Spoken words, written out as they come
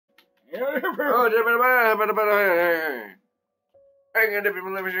Okay.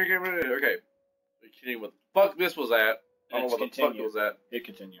 Continue what the fuck this was at. I don't know what the fuck it was at. Hit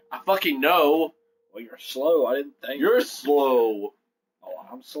continue. I fucking know. Well, you're slow. I didn't think. You're slow. Oh,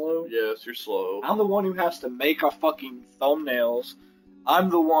 I'm slow? Yes, you're slow. I'm the one who has to make our fucking thumbnails. I'm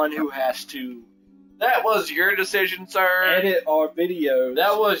the one who has to That was your decision, sir. edit our videos.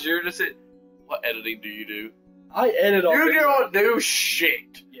 That was your decision. What editing do you do? I edit our You videos. don't do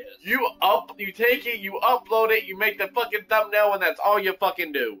shit. Yes. You take it, you upload it, you make the fucking thumbnail, and that's all you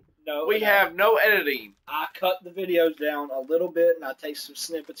fucking do. No, We have no editing. I cut the videos down a little bit, and I take some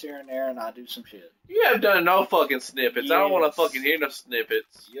snippets here and there, and I do some shit. You have done no fucking snippets. I don't want to Yes. fucking hear no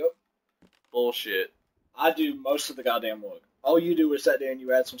snippets. Yep. Bullshit. I do most of the goddamn work. All you do is sit there and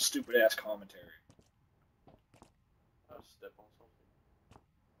you add some stupid ass commentary. I step on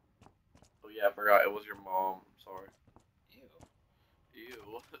something. Oh yeah, I forgot it was your mom. I'm sorry.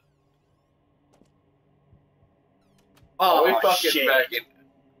 Ew. Oh, we fucking shit. back in.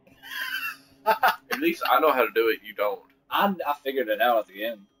 At least I know how to do it. You don't. I figured it out at the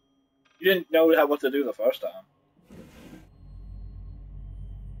end. You didn't know what to do the first time.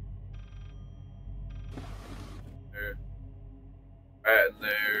 There. Right in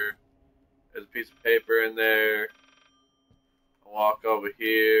there. There's a piece of paper in there. I walk over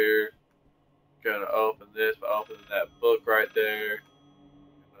here. Gonna open this by opening that book right there.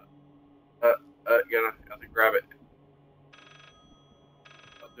 Gotta have to grab it.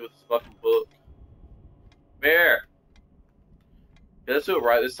 I'll do with this fucking book. Bear! Yeah, let's do it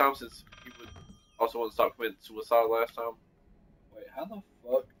right this time since he would also want to stop committing suicide last time. Wait, how the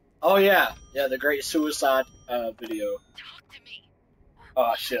fuck? Oh yeah, yeah, the great suicide video. Talk to me.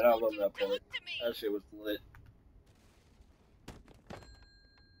 Oh shit, I love that part. Talk to me. That shit was lit.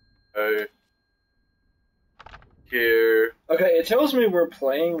 Hey. Here. Okay, it tells me we're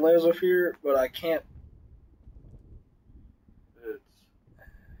playing Layers of Fear, but I can't. It's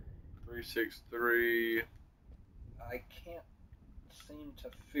 363. I can't seem to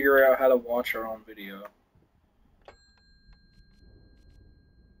figure out how to watch our own video.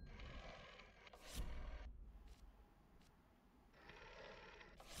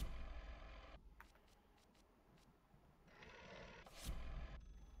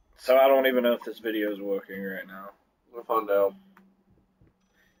 So I don't even know if this video is working right now. We'll find out.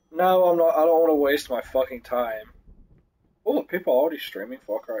 No, I'm not. I don't want to waste my fucking time. Oh, people are already streaming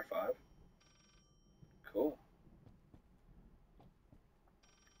Far Cry 5. Cool.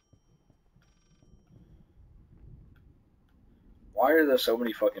 Why are there so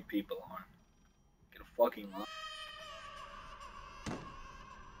many fucking people on? Get a fucking line.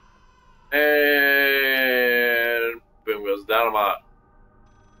 And boom goes dynamite.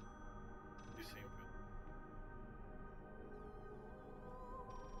 You see him.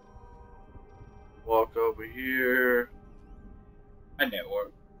 Walk over here. A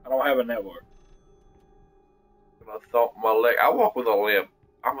network. I don't have a network. And I thought my leg. I walk with a limp.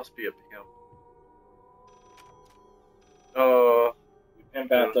 I must be a pimp. We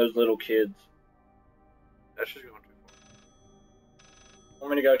pimp out those little kids. That's just going too far.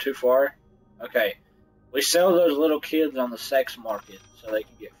 Want me to go too far? Okay. We sell those little kids on the sex market so they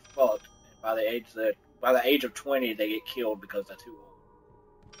can get fucked. And by the age of 20, they get killed because they're too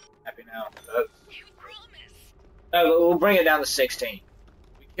old. Happy now. That's You promise. No, but we'll bring it down to 16.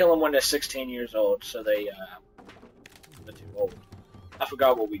 We kill them when they're 16 years old, so they're too old. I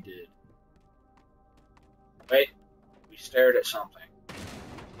forgot what we did. Wait, we stared at something.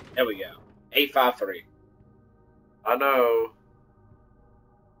 There we go. 853. I know.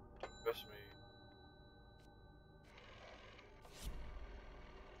 Trust me.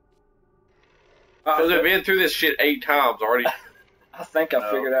 Because I've been through this shit 8 times already. I think I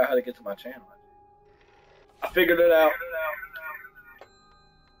figured out how to get to my channel. I figured it out.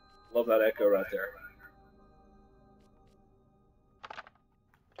 Love that echo right there.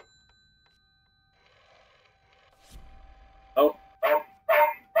 Oh.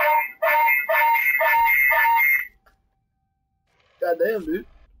 Goddamn, dude.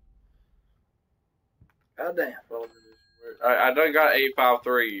 Goddamn. I done got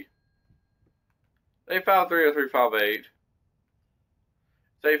 853. 853 or 358. It's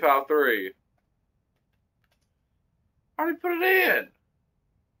 853. I already put it in.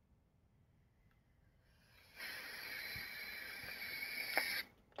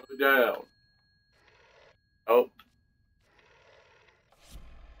 Put it down. Oh.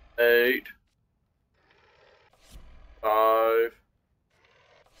 8. 5.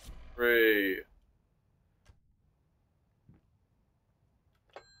 3.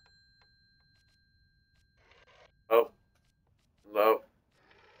 Oh. No.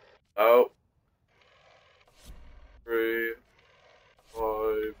 Oh.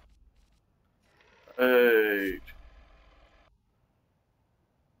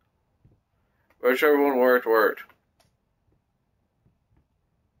 Whichever one worked, worked.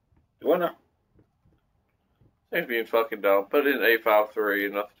 You wanna? Ain't being fucking dumb. Put in 853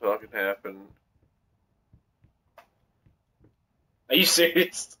 and nothing fucking happened. Are you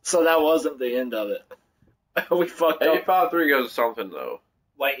serious? So that wasn't the end of it. We fucked up. 853 goes to something though.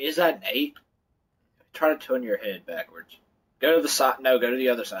 Wait, is that an 8? Try to turn your head backwards. Go to the side. No, go to the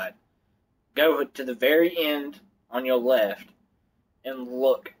other side. Go to the very end on your left and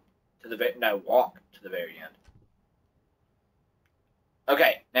look to the walk to the very end.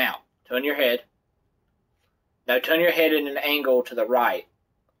 Okay, now turn your head. Now turn your head in an angle to the right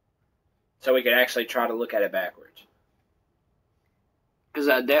so we can actually try to look at it backwards. Because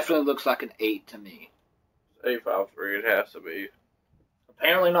that definitely looks like an 8 to me. 853, it has to be.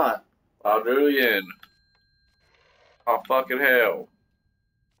 Apparently not. I'll do it again. Oh, fucking hell.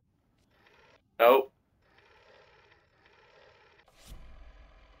 Nope.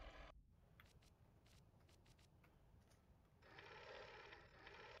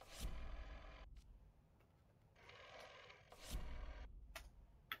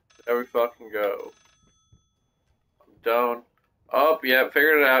 There we fucking go. I'm done. Oh, yeah,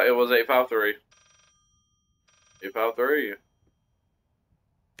 figured it out. It was 853. 853.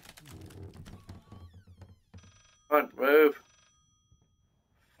 Come on, move.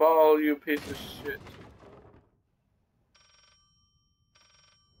 Fall, you piece of shit.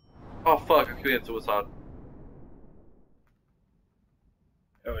 Oh, fuck, I committed suicide.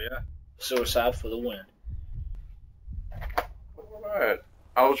 Oh, yeah. Suicide for the win. Alright.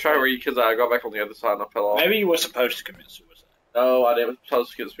 I was trying to read because I got back on the other side and I fell off. Maybe you were supposed to commit suicide. No, I didn't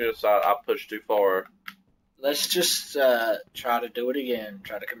supposed to get suicide. I pushed too far. Let's just try to do it again.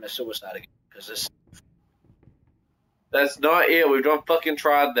 Try to commit suicide again. Because this. That's not it. We've done fucking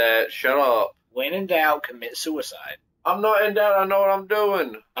tried that. Shut up. When in doubt, commit suicide. I'm not in doubt. I know what I'm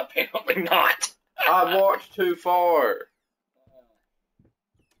doing. Apparently not. I walked too far.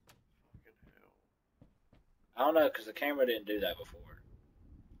 I don't know, because the camera didn't do that before.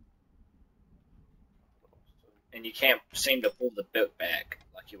 And you can't seem to pull the book back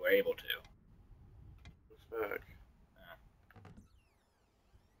like you were able to. What's back?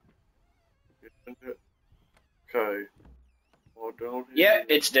 Okay. Well, don't. Yeah,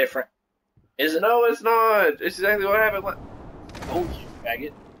 it's different. Is it? No, it's not. It's exactly what happened. Oh, you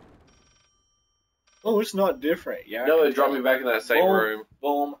faggot. Oh, it's not different. Yeah. No, it dropped me back in that same room.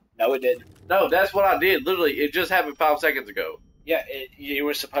 Boom. No, it didn't. No, that's what I did. Literally, it just happened 5 seconds ago. Yeah, you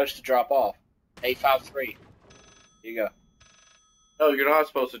were supposed to drop off. 853. Here you go. No, you're not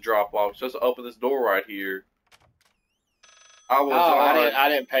supposed to drop off. Just open this door right here. I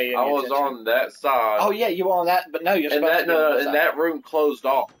didn't pay any I was attention. on that side. Oh yeah, you were on that, but no, you're supposed to be on and that room closed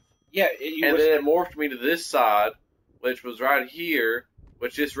off. Yeah, then it morphed me to this side, which was right here,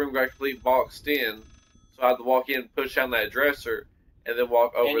 which this room got completely boxed in. So I had to walk in, push down that dresser, and then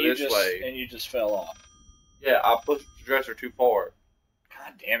walk over this way. And you just fell off. Yeah, I pushed the dresser too far.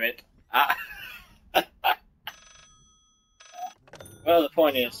 God damn it. Well, the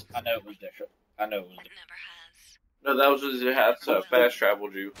point is, I know it was different. Never has. No, that was just it had fast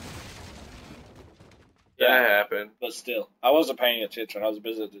traveled you. Yeah, that happened. But still, I wasn't paying attention. I was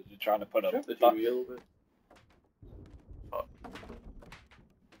busy trying to put up the TV a little bit. Oh.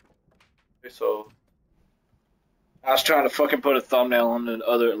 Okay, so I was trying to fucking put a thumbnail on the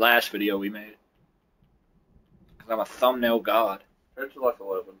last video we made. Because I'm a thumbnail god. turn to like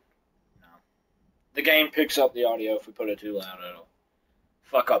 11. No. The game picks up the audio if we put it too loud. It'll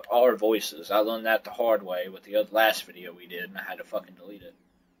fuck up our voices. I learned that the hard way with the last video we did, and I had to fucking delete it.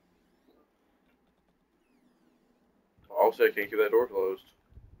 Also, I can't keep that door closed.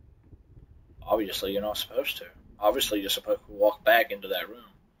 Obviously, you're not supposed to. Obviously, you're supposed to walk back into that room.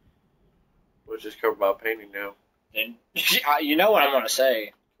 Which is covered by painting now. And you know what I'm going to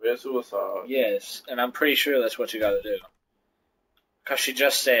say. Commit suicide. Yes, and I'm pretty sure that's what you got to do. Because she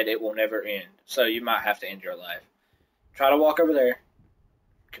just said it will never end. So you might have to end your life. Try to walk over there.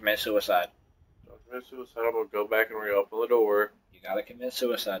 Commit suicide. Commit suicide. I'm going to go back and reopen the door. You got to commit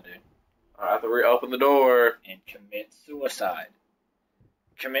suicide, dude. I have to reopen the door. And commit suicide.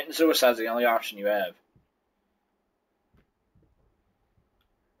 Committing suicide is the only option you have.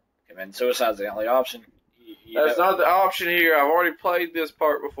 Committing suicide is the only option. That's not the option here. I've already played this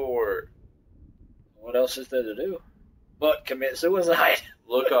part before. What else is there to do? But commit suicide.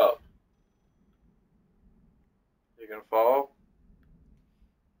 Look up. You're going to fall?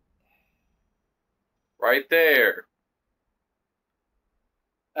 Right there.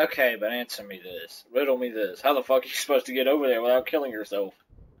 Okay, but answer me this. Riddle me this. How the fuck are you supposed to get over there without killing yourself?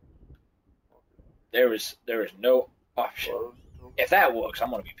 There is no option. If that works,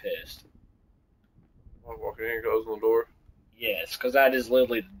 I'm gonna be pissed. I'm walking in, closing the door. Yes, because that is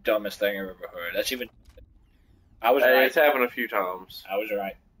literally the dumbest thing I've ever heard. That's even. I was Hey, right. it's happened a few times. I was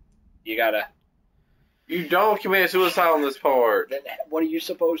right. You gotta. You don't commit suicide on this part. Then what are you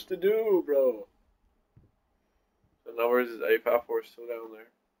supposed to do, bro? The numbers is 854 still down there.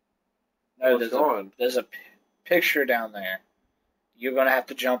 No, What's going? there's a picture down there. You're gonna have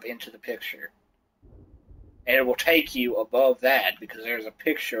to jump into the picture, and it will take you above that because there's a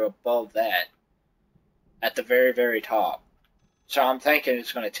picture above that at the very, very top. So I'm thinking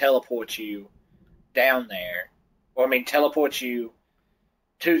it's gonna teleport you down there, or I mean, teleport you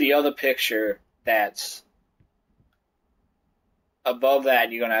to the other picture that's above that.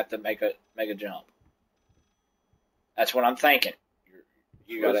 And you're gonna have to make a jump. That's what I'm thinking.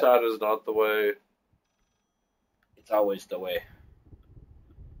 You gotta. Suicide is not the way. It's always the way.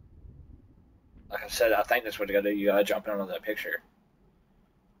 Like I said, I think that's what you gotta do. You gotta jump in on that picture.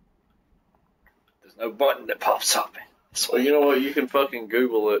 There's no button that pops up. Well, you know what? You can fucking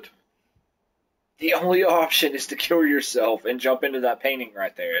Google it. The only option is to kill yourself and jump into that painting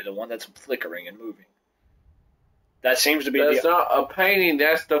right there, the one that's flickering and moving. That seems to be That's not a painting.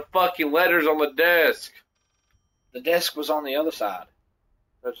 That's the fucking letters on the desk. The desk was on the other side.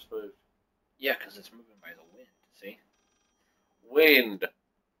 That's smooth. Yeah, because it's moving by the wind. See? Wind.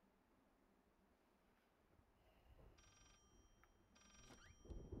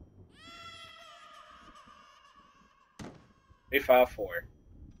 Three, 5, 4.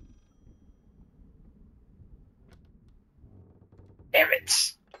 Damn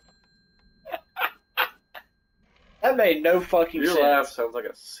it! That made no fucking Your sense. laugh sounds like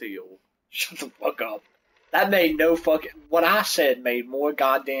a seal. Shut the fuck up. That made no fucking. What I said made more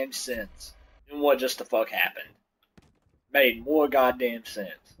goddamn sense than what just the fuck happened. Made more goddamn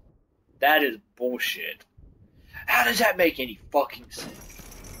sense. That is bullshit. How does that make any fucking sense?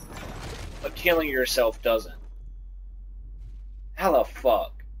 But killing yourself doesn't. How the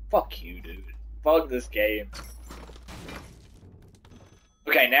fuck? Fuck you, dude. Fuck this game.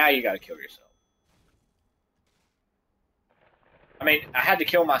 Okay, now you gotta kill yourself. I mean, I had to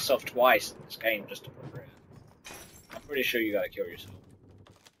kill myself twice in this game just to progress. I'm pretty sure you gotta kill yourself.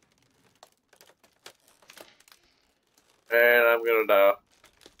 And I'm gonna die.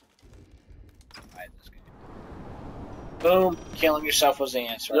 Right, this game. Boom! Killing yourself was the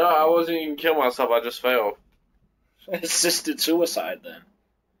answer. No, I wasn't even killing myself. I just fell. Assisted suicide, then.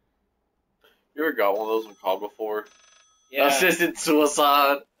 You ever got one of those in COD before? Yeah. Assisted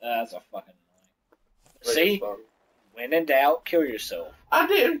suicide. That's a fucking annoying. Wait, See? stop. When in doubt, kill yourself. I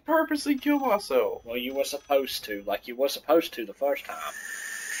didn't purposely kill myself. Well, you were supposed to, like you were supposed to the first time.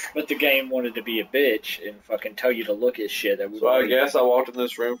 But the game wanted to be a bitch and fucking tell you to look at shit that we So I guess I walked in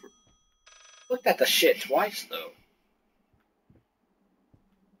this room for... looked at the shit twice, though.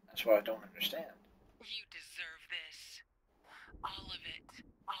 That's what I don't understand. You deserve this. All of it.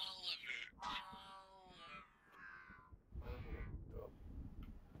 All of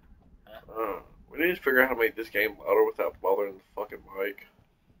it. All of it. We need to figure out how to make this game louder without bothering the fucking mic.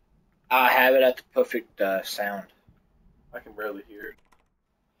 I have it at the perfect sound. I can barely hear it.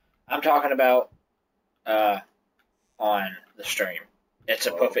 I'm talking about on the stream. It's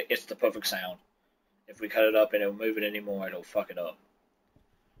a Oh. perfect. It's the perfect sound. If we cut it up and it'll move it anymore, it'll fuck it up.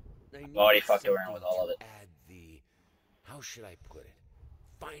 I already need fucked around with something all of to it. Add the, how should I put it?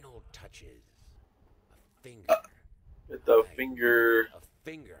 Final touches. A finger. It's a Like, finger... A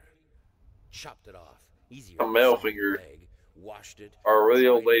finger. Chopped it off. Easier. A male than some finger. leg, washed it. Or a really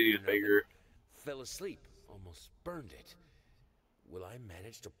old fried it in lady's an oven, finger. Fell asleep. Almost burned it. Will I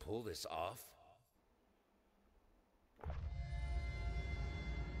manage to pull this off?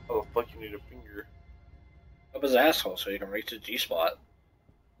 How the fuck you need a finger? Up his asshole so you can reach the G spot.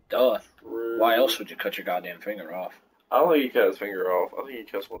 Duh. Why else would you cut your goddamn finger off? I don't think he cut his finger off. I think he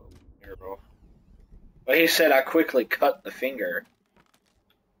cut one finger off. But he said I quickly cut the finger.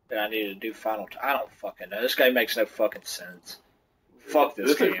 Then I needed to do final. I don't fucking know. This game makes no fucking sense. Fuck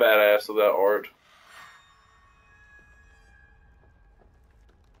this game. This is badass without art.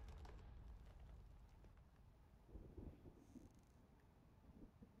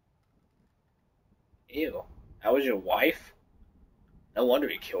 Ew. That was your wife? No wonder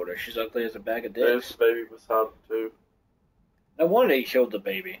he killed her. She's ugly as a bag of There's dicks. the baby beside him too. No wonder he killed the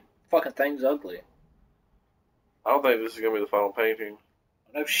baby. Fucking thing's ugly. I don't think this is gonna be the final painting.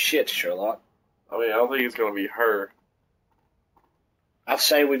 No shit, Sherlock. I mean, I don't think it's gonna be her. I'd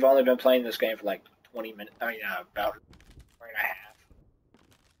say we've only been playing this game for like 20 minutes. I mean, about 3.5.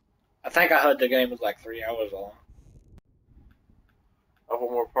 I think I heard the game was like 3 hours long. I have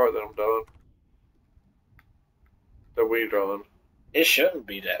one more part, then I'm done. The weed drawing. It shouldn't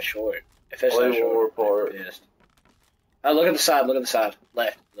be that short. If it's Play not short, one more I'm part. pissed. Oh, look at the side. Look at the side.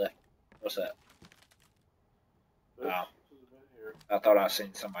 Left. What's that? Oh, I thought I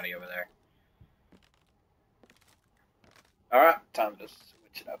seen somebody over there. All right, time to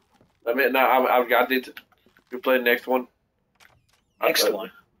switch it up. I mean, now I've got it. You play the next one. Next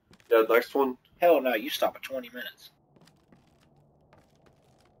one. Yeah, the next one. Hell no, you stop at 20 minutes.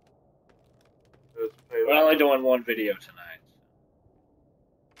 We're only doing one video tonight.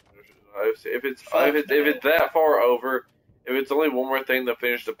 If it's that far over, if it's only one more thing to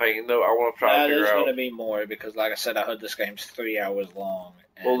finish the painting, though, I want to try to figure There's out. going to be more because, like I said, I heard this game's 3 hours long.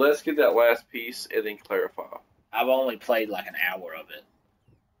 Well, let's get that last piece and then clarify. I've only played like an hour of it.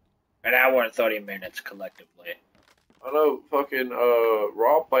 An hour and 30 minutes collectively. I know fucking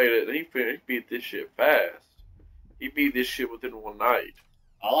Rob played it and he beat this shit fast. He beat this shit within one night.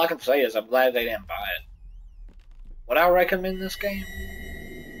 All I can say is I'm glad they didn't buy it. Would I recommend this game?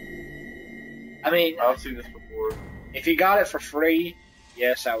 I mean, I've seen this before. if you got it for free,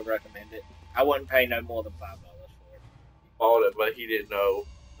 yes, I would recommend it. I wouldn't pay no more than $5 for it. Bought it, but he didn't know.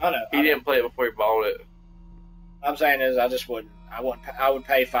 I know. He didn't play it before he bought it. I'm saying is I just wouldn't. I would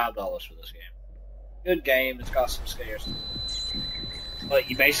pay $5 for this game. Good game. It's got some scares, but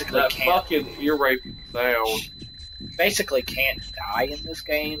you basically That can't. fucking ear rape sound. Basically can't die in this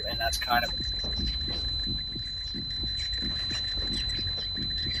game, and that's kind of.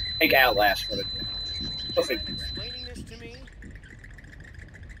 Take Outlast for the game. Perfect. Explaining this to me?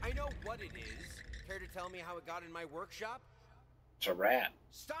 I know what it is. Care to tell me how it got in my workshop? It's a rat.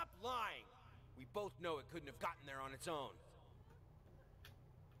 Stop lying! We both know it couldn't have gotten there on its own.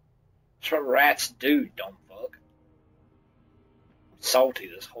 It's what rats do, dumb fuck. I'm salty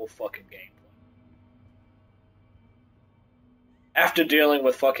this whole fucking game. After dealing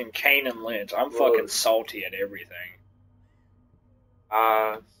with fucking Kane and Lynch, I'm fucking salty at everything.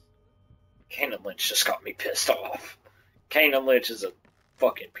 Kane and Lynch just got me pissed off. Kane and Lynch is a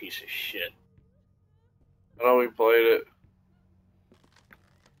fucking piece of shit. I know we played it.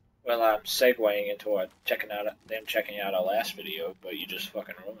 Well, I'm segueing into checking out our last video, but you just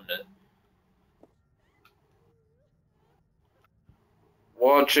fucking ruined it.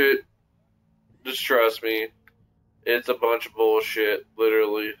 Watch it. Just trust me. It's a bunch of bullshit,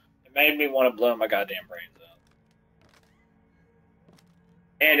 literally. It made me want to blow my goddamn brains out.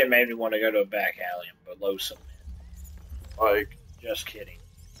 And it made me want to go to a back alley and blow some men. Like, Just kidding.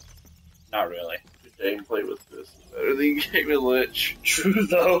 Not really. the gameplay with this is better than Game and Lynch. True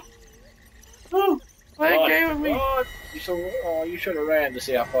though. Woo! Play a game with me. Run. You should have ran to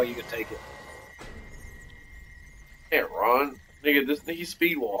see how far you could take it. Can't run. Nigga, he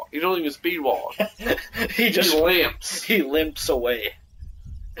speed walk. He don't even speed walk. He just limps. He limps away.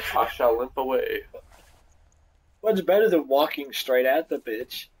 I shall limp away. What's better than walking straight at the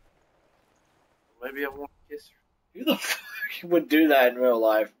bitch? Maybe I want to kiss her. Who the fuck would do that in real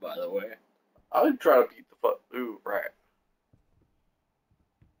life, by the way? I would try to beat the fuck. Ooh, right.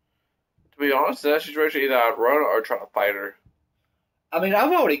 To be honest, in that situation, either I'd run or try to fight her. I mean,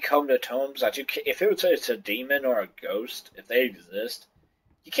 I've already come to terms that if it's a demon or a ghost, if they exist,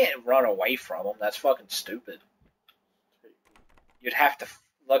 you can't run away from them. That's fucking stupid. You'd have to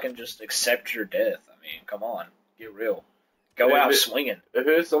fucking just accept your death. I mean, come on, get real. Go out swinging. If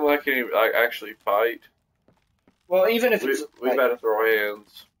it's someone that can actually fight, well, even if it's we've got to throw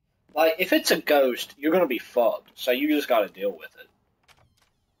hands. Like, if it's a ghost, you're gonna be fucked. So you just gotta deal with it.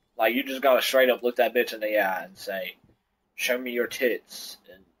 Like, you just gotta straight up look that bitch in the eye and say, "Show me your tits,"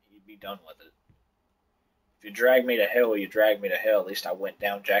 and you'd be done with it. If you drag me to hell, you drag me to hell. At least I went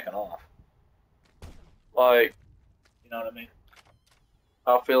down jacking off. Like, You know what I mean?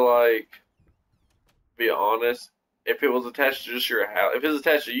 I feel like, to be honest, if it was attached to just your house, if it's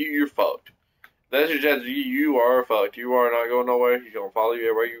attached to you, you're fucked. If that's attached to you, you are fucked. You are not going nowhere. He's gonna follow you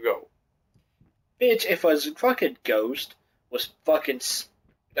everywhere you go. Bitch, if a fucking ghost was fucking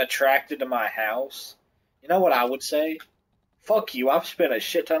attracted to my house, you know what I would say? Fuck you, I've spent a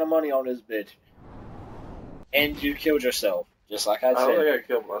shit ton of money on this bitch. And you killed yourself, just like I I don't said. think I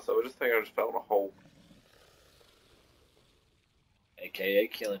killed myself. I just think I just fell in a hole. AKA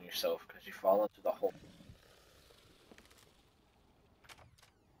killing yourself because you fall into the hole.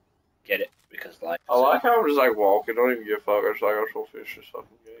 Get it? Because life is I like how I'm just like walking. Don't even give a fuck. I'm just like, I'm just gonna finish this fucking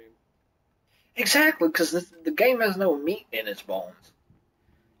game. Exactly, because the game has no meat in its bones.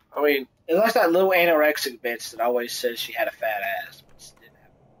 I mean, It's like that little anorexic bitch that always says she had a fat ass, but she didn't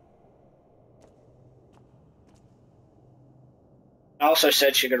have one. Also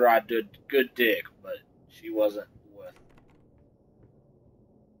said she could ride good dick, but she wasn't with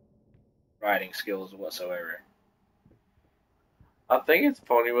riding skills whatsoever. I think it's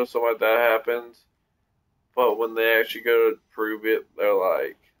funny when something like that happens, but when they actually go to prove it, they're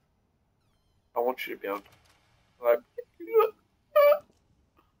like, "I want you to be on." Like,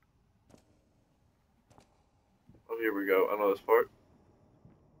 oh, here we go. I know this part.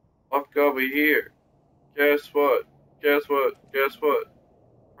 Walk over here. Guess what? Guess what? Guess what?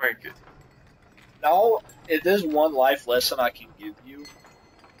 Crank it. No, if there's one life lesson I can give you,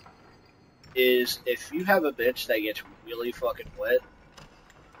 is if you have a bitch that gets really fucking wet,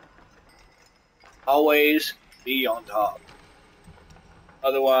 always be on top.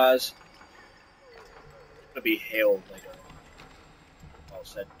 Otherwise, it's gonna be hell later on. All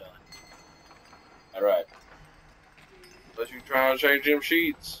said and done. Alright. Unless you try to change them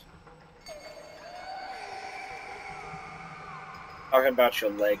sheets. Talking about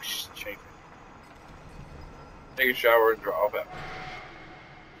your legs chafing. Take a shower and draw back.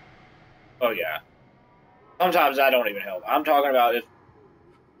 Oh yeah. Sometimes I don't even help. I'm talking about if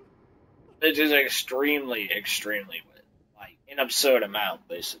it is extremely, extremely wet. Like an absurd amount,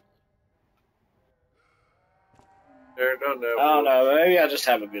 basically. There, no, no. I don't know, maybe I just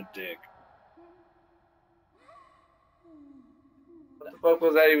have a good dick. What the fuck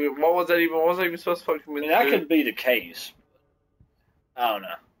was that even? What was that even? What was that even supposed to fucking I mean? mean, that could be the case. I don't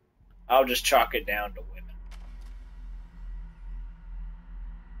know. I'll just chalk it down to women.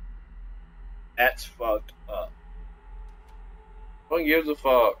 That's fucked up. Who gives a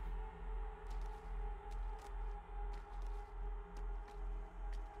fuck?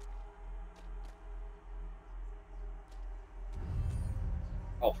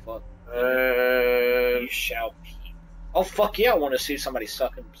 Oh fuck. And You shall peep. Oh fuck yeah, I want to see somebody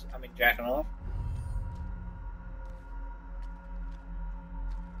jacking off.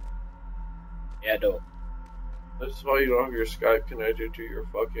 Yeah, dope. this is why you don't have your Skype connected to your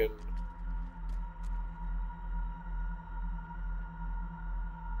fucking.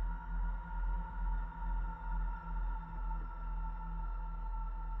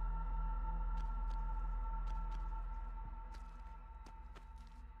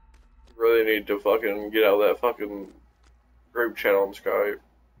 You really need to fucking get out of that fucking group chat on Skype.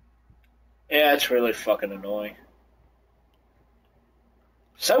 Yeah, it's really fucking annoying.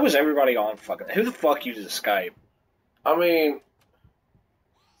 So was everybody on fucking. Who the fuck uses Skype? I mean,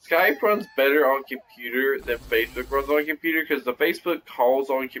 Skype runs better on computer than Facebook runs on computer because the Facebook calls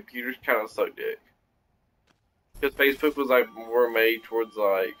on computers kind of suck dick. Because Facebook was like more made towards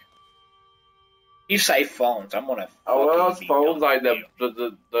like. You say phones, I'm gonna. Oh, well, fucking it's be phones done like with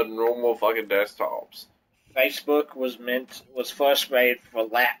you. the normal fucking desktops. Facebook was first made for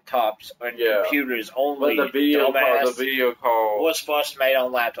laptops and Yeah. computers But only. the video dumbass. call. Was first made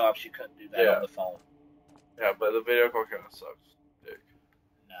on laptops. You couldn't do that Yeah. on the phone. Yeah, but the video call kind of sucks dick.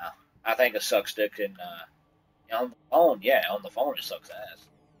 No, I think it sucks dick on the phone. Yeah, on the phone it sucks ass.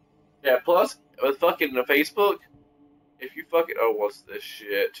 Yeah, plus with fucking the Facebook, if you fucking what's this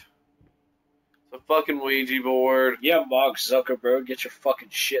shit? It's a fucking Ouija board. Yeah, Mark Zuckerberg, get your fucking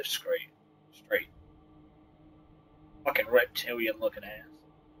shit straight. Fucking reptilian looking ass.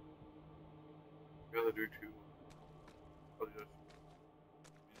 I gotta do two.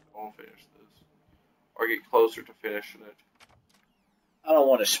 I'll finish this, or get closer to finishing it. I don't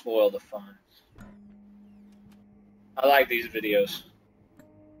want to spoil the fun. I like these videos.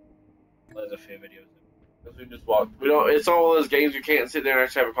 There's a few videos. Because we just walk. We don't. It's all those games you can't sit there and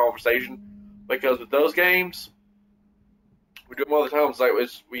actually have a conversation. Because with those games, we do them all the time. It's like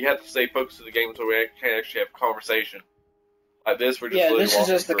we have to stay focused to the game so we can't actually have a conversation. Like this, we're just. Yeah, really this is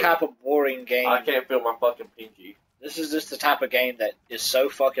walking just the through. type of boring game. I can't feel my fucking pinky. This is just the type of game that is so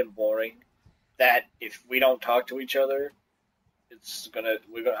fucking boring that if we don't talk to each other,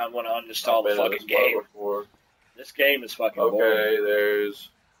 I'm gonna uninstall the fucking game. Before. This game is fucking Okay, boring. there's.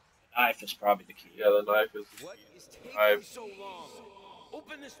 The knife is probably the key. Yeah, the knife is. What is taking I've- so long?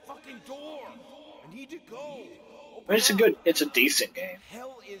 Open this fucking door. I need to go. I mean, it's a decent game.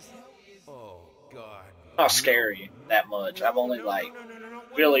 Hell is. Oh God. Not scary that much. I've only like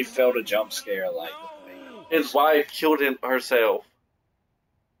really felt a jump scare like with the game. His wife killed him herself.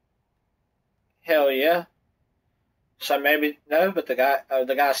 Hell yeah. So maybe no, but the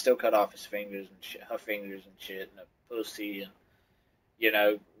guy still cut off his fingers and shit, her fingers and shit, and a pussy,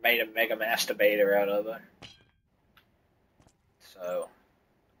 and made a mega masturbator out of her. So,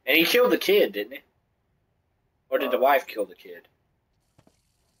 and he killed the kid, didn't he? Or did the wife kill the kid?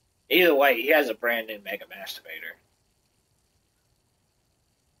 Either way, he has a brand new mega masturbator.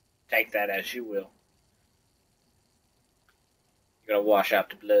 Take that as you will. You're gonna wash out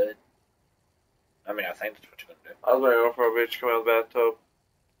the blood. I mean, I think that's what you're gonna do. I was waiting for a bitch to come out of the bathtub.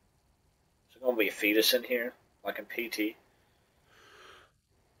 Is there gonna be a fetus in here, like in PT?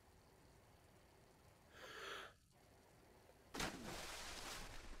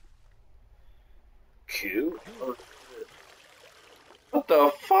 Q? What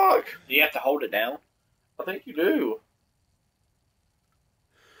the fuck? Do you have to hold it down? I think you do.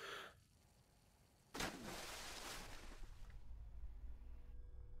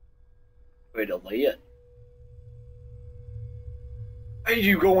 Wait, Aaliyah. Are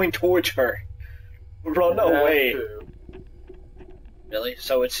you going towards her? Run You have away. to. Really?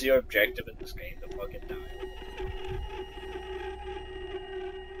 So it's your objective in this game to fucking die.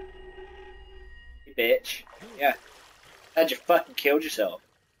 You bitch. Yeah. How'd you fucking killed yourself?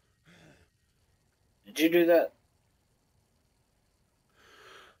 Did you do that?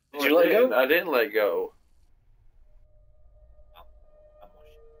 Did you let go? I didn't let go.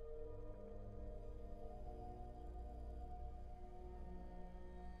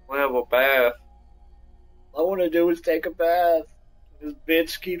 I have a bath. All I want to do is take a bath. This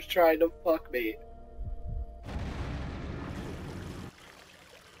bitch keeps trying to fuck me.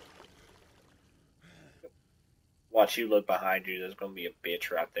 Watch you look behind you. There's gonna be a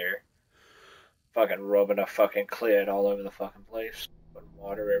bitch right there. Fucking rubbing a fucking clit all over the fucking place. Putting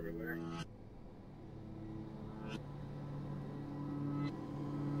water everywhere.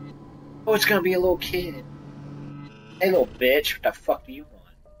 Oh, it's gonna be a little kid. Hey, little bitch. What the fuck do you want?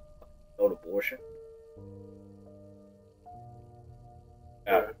 Old abortion?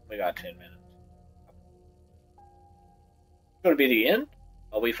 We got 10 minutes. It's gonna be the end?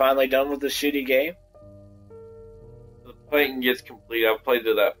 Are we finally done with this shitty game? The painting gets complete. I've played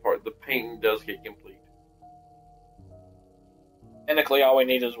to that part. The painting does get complete. Technically, all we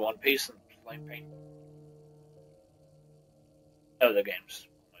need is one piece and flame paint. Oh, the game's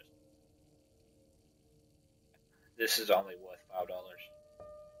almost. This is only worth $5.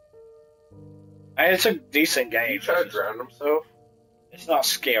 And it's a decent game. He tried to drown himself. It's not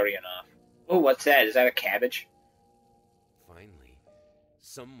scary enough. Oh, what's that? Is that a cabbage? Finally,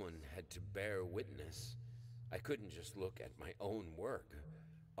 someone had to bear witness. I couldn't just look at my own work.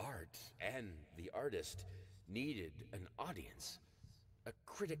 Art and the artist needed an audience, a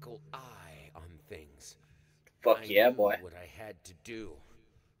critical eye on things. Fuck yeah, I knew boy. what I had to do.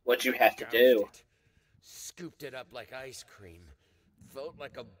 What you have to Gouged do. it, scooped it up like ice cream. Felt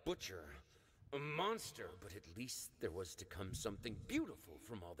like a butcher. A monster, but at least there was to come something beautiful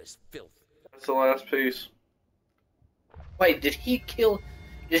from all this filth. That's the last piece. Wait, did he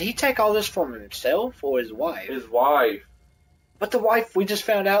take all this from himself or his wife? His wife. But the wife, we just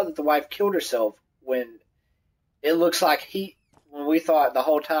found out that the wife killed herself when it looks like when we thought the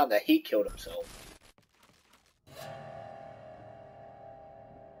whole time that he killed himself.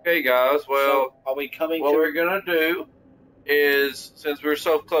 Okay, guys. Well, So, are we coming what to... we're gonna do is, since we're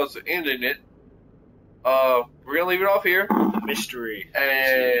so close to ending it, we're gonna leave it off here, mystery?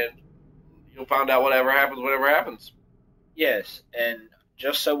 and you'll find out whatever happens, whatever happens. Yes, and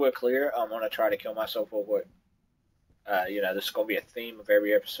just so we're clear, I'm going to try to kill myself over this is going to be a theme of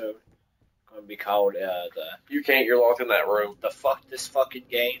every episode. It's going to be called, You can't. You're locked in that room. the fuck this fucking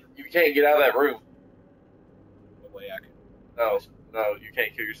game. You can't get out of that room. The way I can. No, you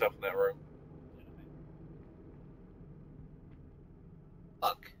can't kill yourself in that room.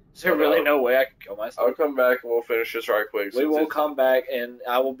 Fuck. Is there really no way I can kill myself? I'll come back and we'll finish this right quick. We will come back, and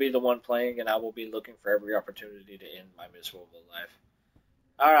I will be the one playing, and I will be looking for every opportunity to end my miserable life.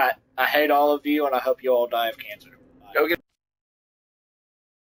 Alright, I hate all of you, and I hope you all die of cancer. Bye. Go get